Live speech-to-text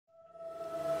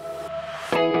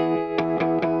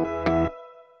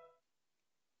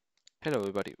Hello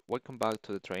everybody, welcome back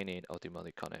to the training of the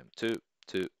Modicon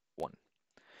M221.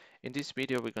 In this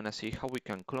video we're gonna see how we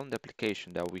can clone the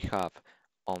application that we have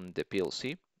on the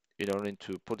PLC in order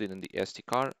to put it in the SD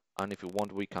card, and if you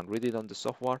want we can read it on the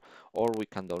software or we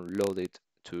can download it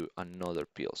to another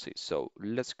PLC. So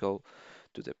let's go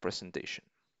to the presentation.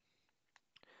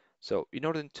 So in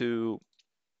order to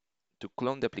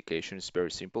clone the application, it's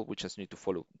very simple. We just need to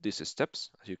follow these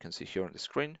steps as you can see here on the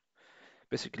screen.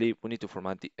 Basically we need to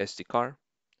format the SD card.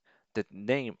 The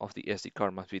name of the SD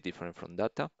card must be different from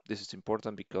data. This is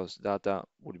important because data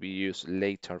will be used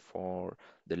later for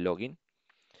the login.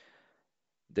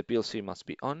 The PLC must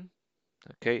be on,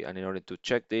 okay, and in order to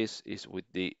check this is with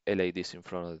the LEDs in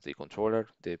front of the controller,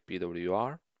 the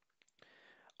PWR.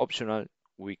 Optional,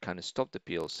 we can stop the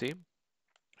PLC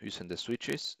using the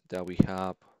switches that we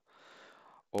have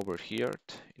over here,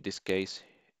 in this case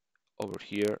over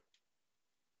here,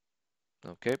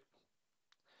 okay.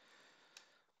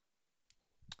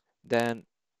 Then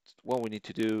what we need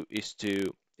to do is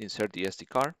to insert the SD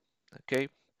card, okay.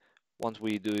 Once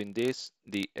we doing this,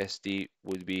 the SD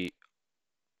will be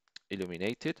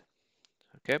illuminated,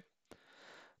 okay.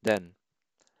 Then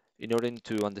in order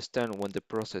to understand when the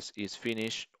process is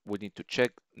finished, we need to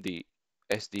check the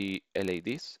SD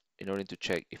LEDs. In order to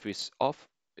check if it's off,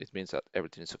 it means that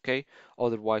everything is okay.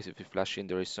 Otherwise, if it's flashing,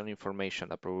 there is some information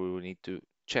that probably we need to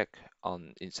check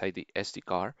on inside the SD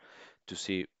card to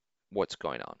see what's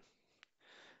going on.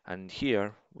 And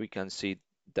here we can see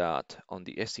that on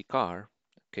the SD card,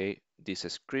 okay, this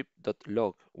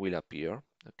script.log will appear,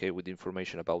 okay, with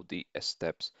information about the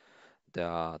steps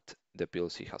that the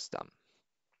PLC has done.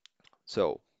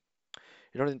 So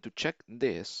in order to check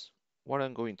this, what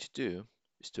I'm going to do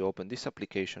is to open this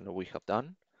application that we have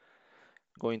done,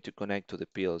 going to connect to the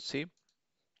PLC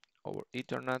over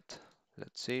Ethernet.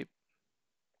 Let's see.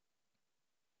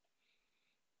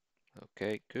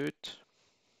 Okay, good.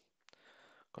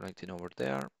 Connecting over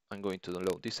there. I'm going to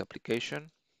download this application.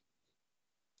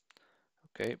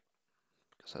 Okay,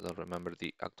 because I don't remember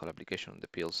the actual application on the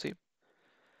PLC.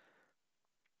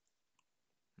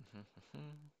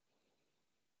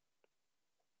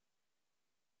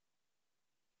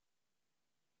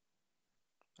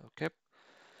 Okay,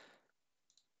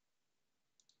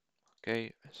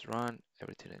 okay, let's run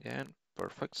everything again.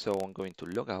 Perfect. So I'm going to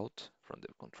log out from the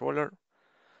controller.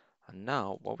 And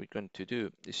now what we're going to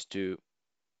do is to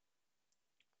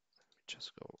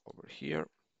just go over here,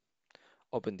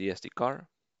 open the SD card,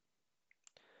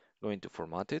 going to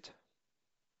format it,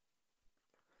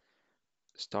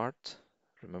 start,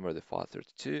 remember the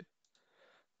FAT32,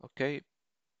 okay,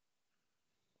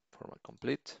 format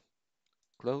complete,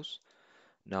 close.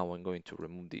 Now I'm going to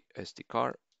remove the SD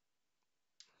card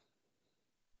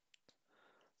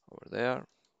over there,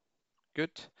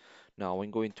 good. Now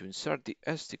I'm going to insert the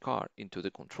SD card into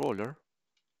the controller.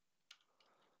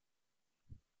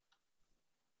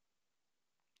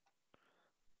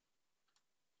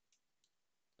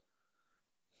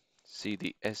 See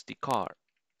the SD card,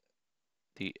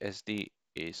 the SD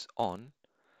is on,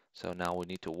 so now we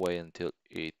need to wait until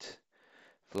it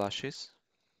flashes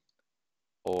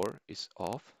or is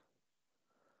off.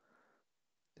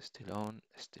 Still on,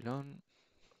 still on.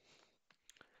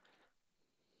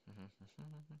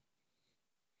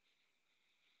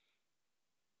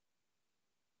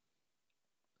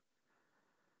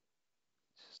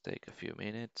 Just take a few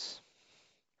minutes.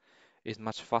 It's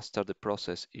much faster the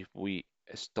process if we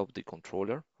stop the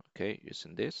controller, okay,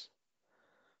 using this.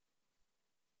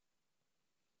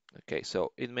 Okay,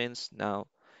 so it means now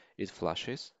it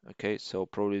flashes, okay, so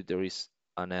probably there is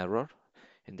an error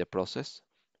in the process.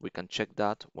 We can check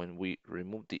that when we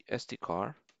remove the SD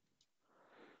card.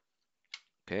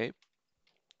 Okay,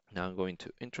 now I'm going to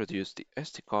introduce the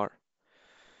SD card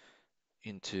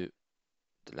into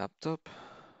the laptop.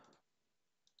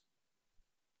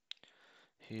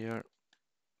 Here,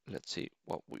 let's see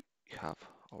what we have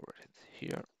already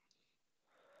here.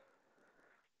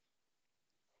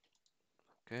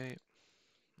 Okay,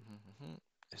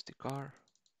 SD card.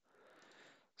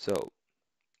 So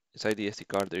inside the SD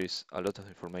card, there is a lot of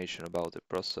information about the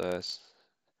process,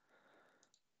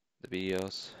 the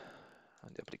BIOS,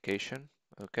 and the application.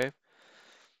 Okay.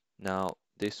 Now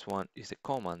this one is the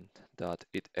command that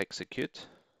it executes.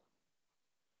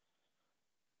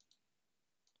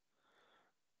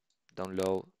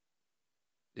 Download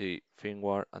the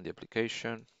firmware and the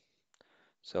application.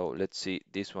 So let's see,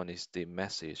 this one is the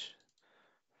message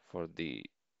for the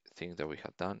things that we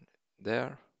have done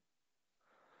there.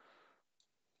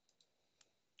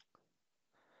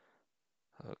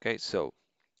 Okay, so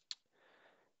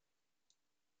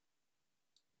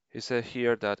it says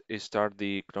here that it start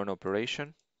the clone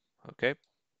operation. Okay.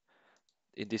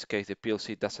 In this case, the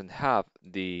PLC doesn't have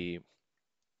any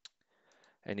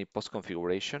post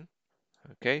configuration.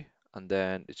 Okay, and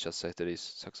then it just says that it's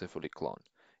successfully cloned.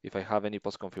 If I have any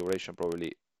post configuration,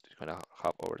 probably it's gonna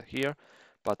have over here,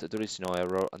 but there is no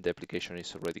error and the application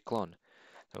is already cloned.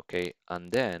 Okay,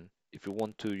 and then if you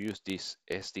want to use this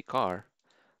SD card,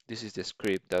 this is the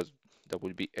script that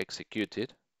will be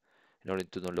executed in order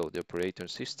to download the operating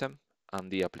system and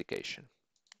the application.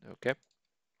 Okay,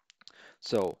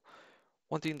 so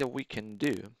one thing that we can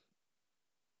do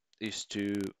is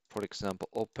to, for example,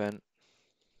 open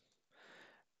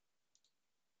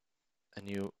a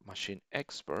new machine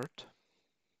expert.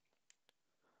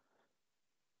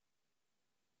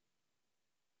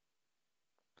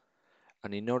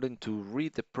 And in order to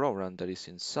read the program that is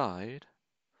inside,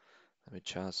 let me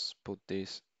just put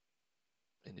this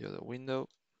in the other window.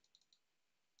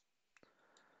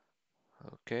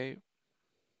 Okay.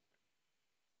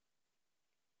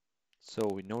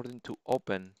 So in order to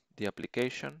open the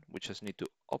application, we just need to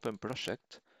open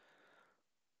project,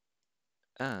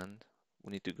 and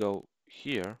we need to go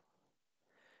here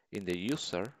in the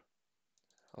user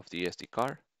of the SD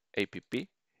card, app.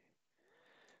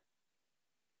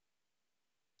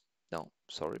 No,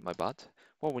 sorry, my bad.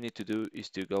 What we need to do is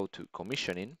to go to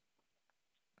commissioning,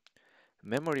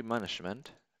 memory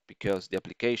management, because the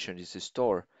application is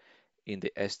stored in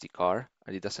the SD card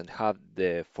and it doesn't have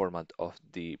the format of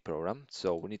the program.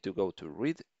 So we need to go to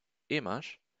read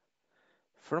image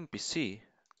from PC.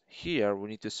 Here we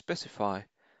need to specify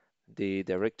the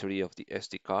directory of the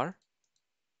SD card.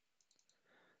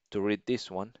 To read this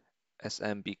one,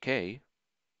 SMBK,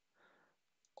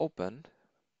 open,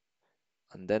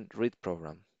 and then read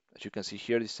program. As you can see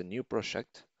here, this is a new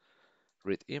project.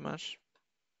 Read image.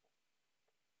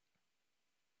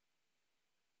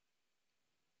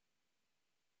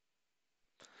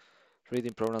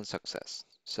 Reading program success.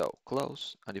 So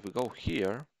close, and if we go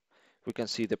here, we can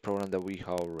see the program that we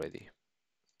have already.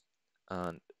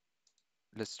 And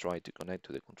let's try to connect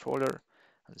to the controller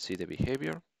and see the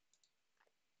behavior.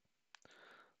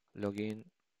 Login.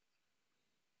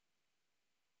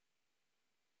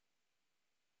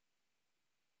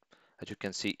 As you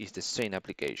can see, it's the same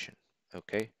application.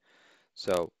 Okay,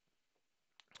 so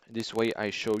this way I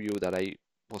show you that I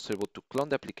was able to clone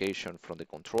the application from the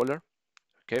controller,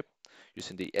 okay,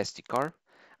 using the SD card,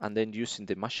 and then using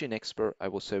the Machine Expert, I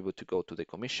was able to go to the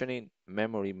commissioning,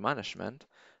 memory management,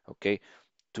 okay,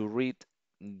 to read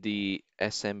the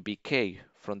SMBK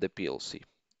from the PLC,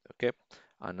 okay,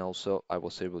 and also I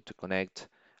was able to connect,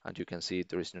 and you can see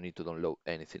there is no need to download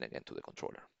anything again to the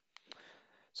controller.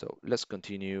 So let's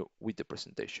continue with the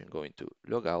presentation. Going to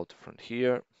log out from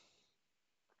here.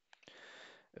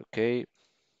 Okay.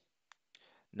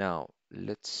 Now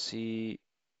let's see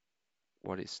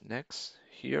what is next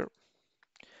here.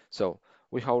 So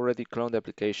we have already cloned the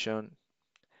application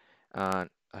and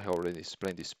I have already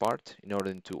explained this part. In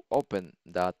order to open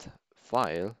that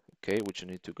file, okay, which you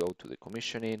need to go to the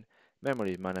commissioning,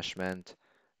 memory management,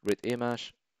 read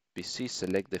image, PC,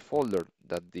 select the folder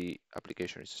that the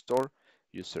application is stored,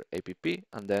 user app,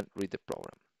 and then read the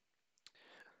program.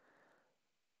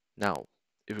 Now,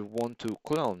 if we want to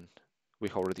clone, we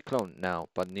have already cloned now,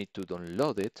 but need to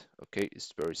download it, okay,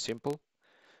 it's very simple.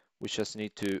 We just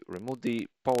need to remove the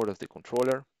power of the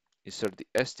controller, insert the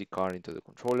SD card into the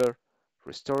controller,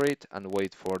 restore it, and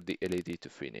wait for the LED to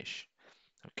finish.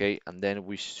 Okay, and then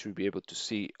we should be able to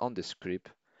see on the script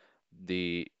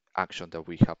the action that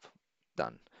we have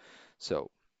done. So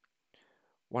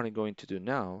what I'm going to do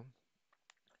now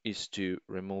is to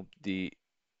remove the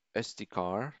SD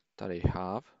card that I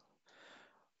have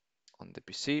on the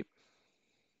PC.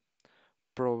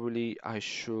 Probably I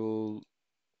should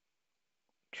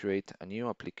create a new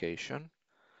application.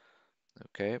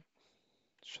 Okay,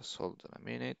 just hold on a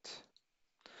minute.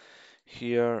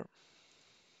 Here,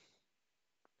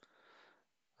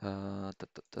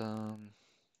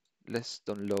 let's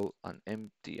download an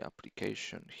empty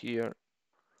application here.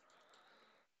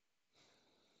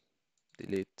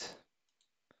 Delete,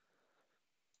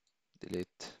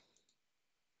 delete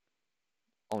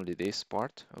only this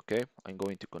part. Okay, I'm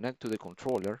going to connect to the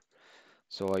controller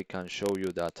so I can show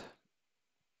you that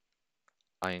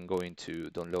I am going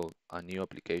to download a new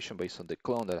application based on the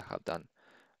clone that I have done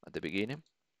at the beginning.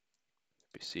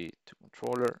 PC to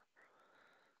controller.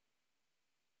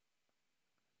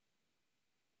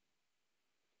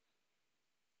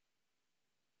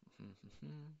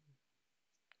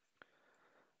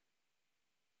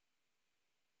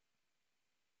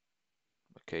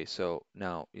 Okay, so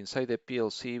now inside the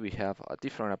PLC we have a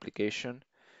different application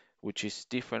which is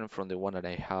different from the one that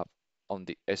I have on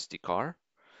the SD card.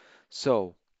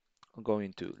 So I'm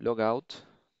going to log out,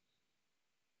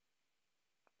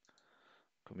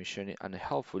 commissioning, and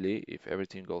hopefully, if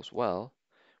everything goes well,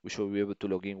 we should be able to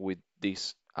log in with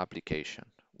this application,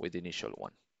 with the initial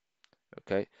one.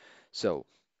 Okay, so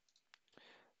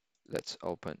let's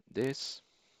open this.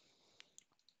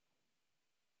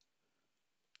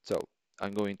 So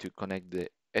I'm going to connect the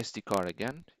SD card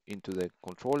again into the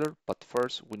controller, but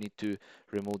first we need to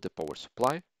remove the power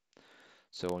supply.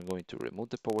 So I'm going to remove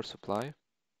the power supply.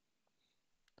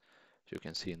 You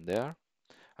can see in there.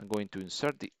 I'm going to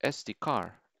insert the SD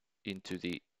card into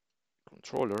the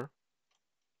controller.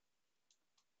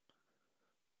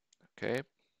 Okay.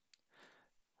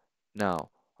 Now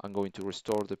I'm going to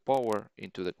restore the power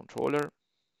into the controller.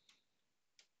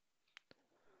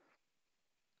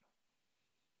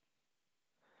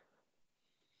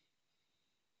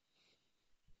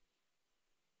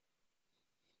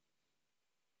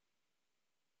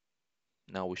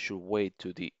 Now we should wait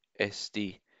to the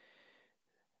SD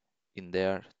in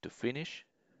there to finish.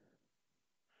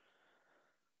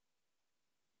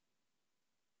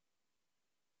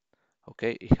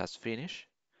 Okay, it has finished.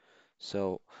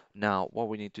 So now what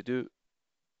we need to do,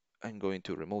 I'm going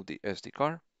to remove the SD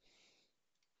card.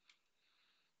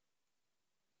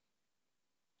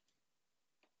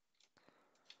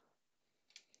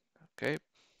 Okay.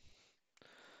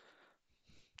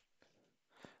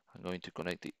 I'm going to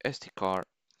connect the SD card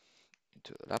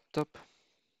into the laptop.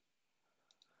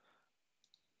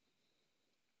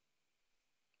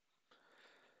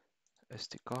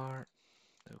 SD card.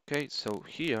 Okay, so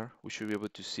here we should be able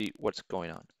to see what's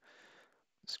going on.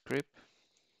 Script.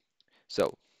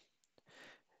 So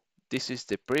this is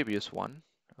the previous one,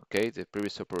 okay, the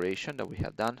previous operation that we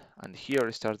have done, and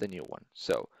here start the new one.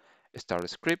 So start a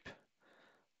script,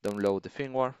 download the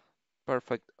firmware,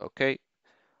 perfect, okay,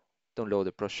 download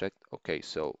the project, okay,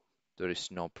 so there is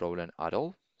no problem at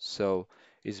all. So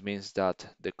it means that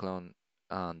the clone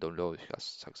and download has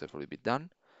successfully been done.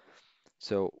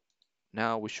 So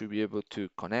now we should be able to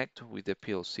connect with the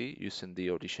PLC using the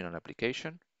original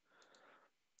application.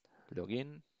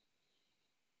 Login.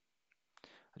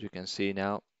 As you can see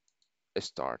now,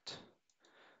 start.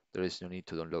 There is no need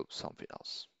to download something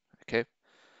else. Okay.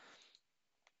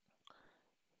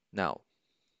 Now,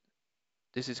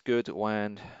 this is good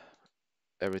when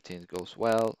everything goes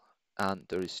well and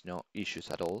there is no issues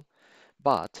at all.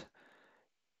 But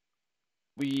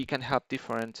we can have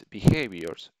different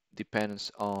behaviors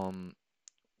depends on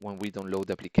when we download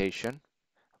the application,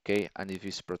 okay, and if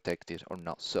it's protected or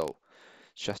not. So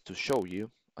just to show you,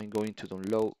 I'm going to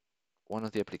download one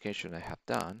of the applications I have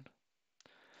done.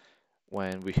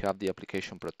 When we have the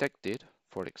application protected,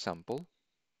 for example,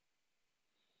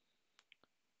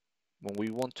 when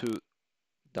we want to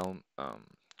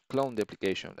clone the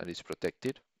application that is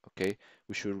protected, okay,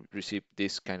 we should receive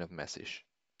this kind of message,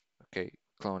 okay,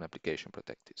 clone application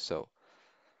protected. So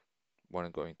what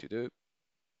I'm going to do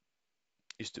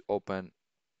is to open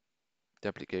the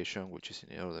application which is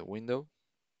in the other window,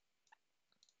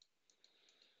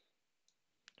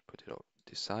 put it on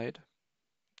this side,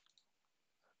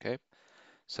 okay.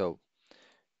 So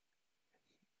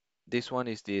this one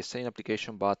is the same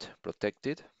application but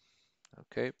protected,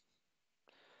 okay,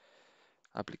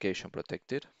 application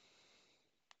protected.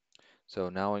 So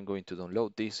now I'm going to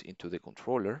download this into the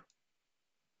controller,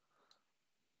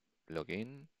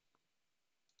 login,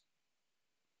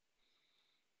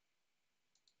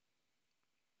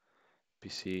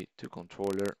 PC to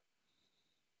controller,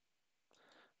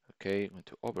 okay, I'm going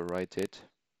to overwrite it.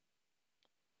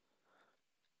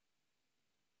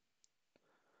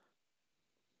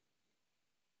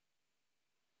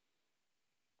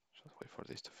 Just wait for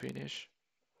this to finish.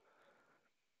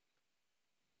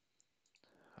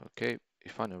 Okay,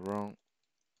 if I'm not wrong,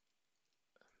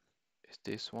 it's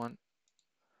this one.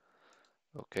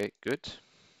 Okay, good.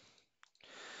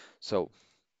 So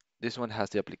this one has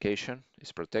the application,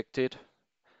 it's protected.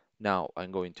 Now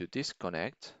I'm going to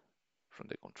disconnect from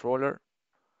the controller.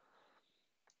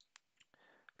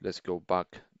 Let's go back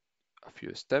a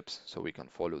few steps so we can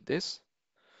follow this.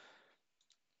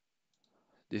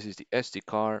 This is the SD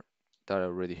card that I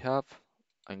already have.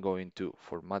 I'm going to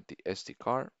format the SD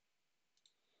card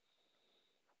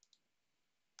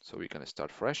so we can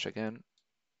start fresh again.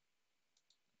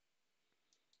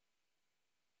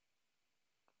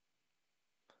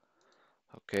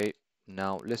 Okay,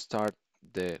 now let's start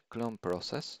the clone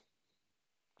process.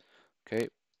 Okay,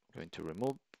 I'm going to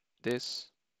remove this.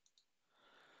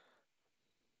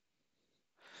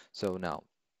 So now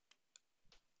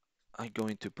I'm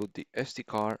going to put the SD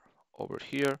card over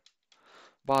here,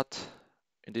 but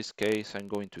in this case I'm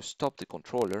going to stop the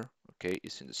controller. Okay,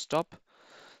 it's in the stop.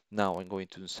 Now I'm going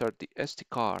to insert the SD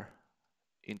card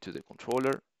into the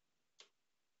controller.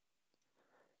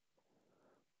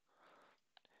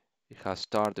 It has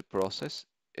started the process,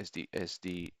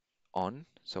 SD on,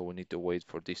 so we need to wait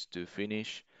for this to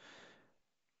finish.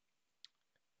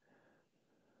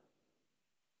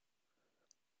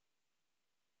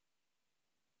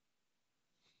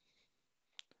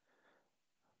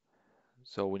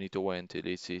 So we need to wait until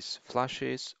it is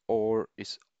flashes or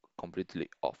is completely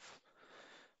off.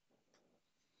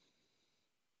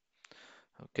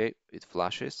 Okay, it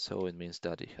flashes, so it means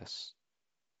that it has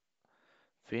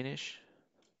finished.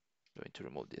 I'm going to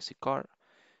remove the SD card.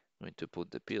 I'm going to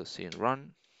put the PLC in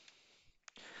run.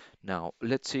 Now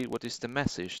let's see what is the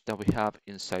message that we have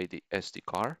inside the SD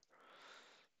card.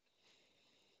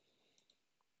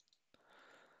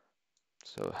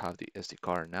 So I have the SD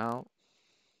card now,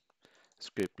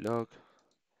 script log,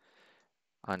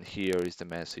 and here is the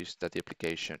message that the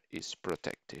application is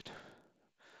protected.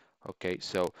 Okay,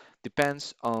 so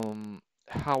depends on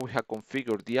how we have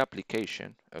configured the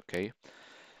application. Okay,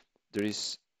 there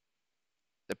is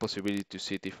the possibility to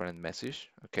see different message.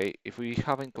 Okay, if we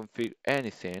haven't configured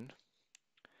anything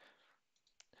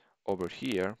over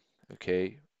here,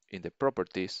 okay, in the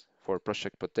properties for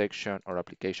project protection or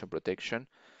application protection,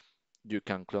 you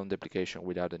can clone the application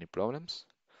without any problems.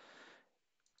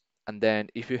 And then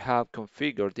if you have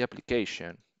configured the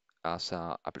application as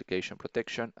a application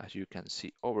protection, as you can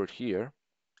see over here,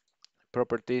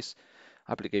 properties,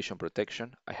 application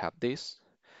protection, I have this,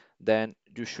 then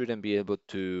you shouldn't be able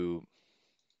to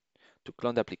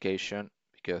clone the application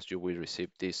because you will receive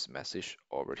this message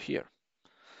over here.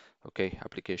 Okay,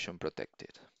 application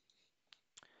protected.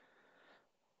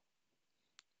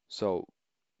 So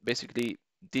basically,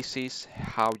 this is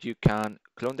how you can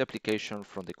clone the application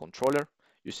from the controller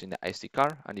using the SD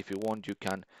card. And if you want, you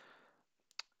can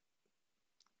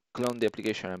clone the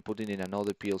application and put it in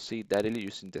another PLC directly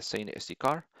using the same SD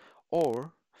card,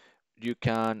 or you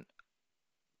can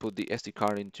put the SD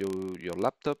card into your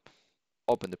laptop,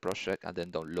 open the project, and then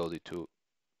download it to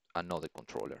another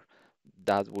controller.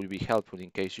 That will be helpful in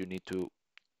case you need to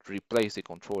replace the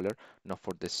controller, not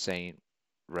for the same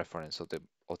reference of the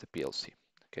PLC.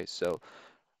 Okay, so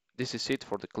this is it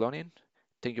for the cloning.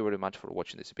 Thank you very much for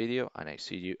watching this video, and I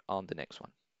see you on the next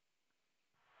one.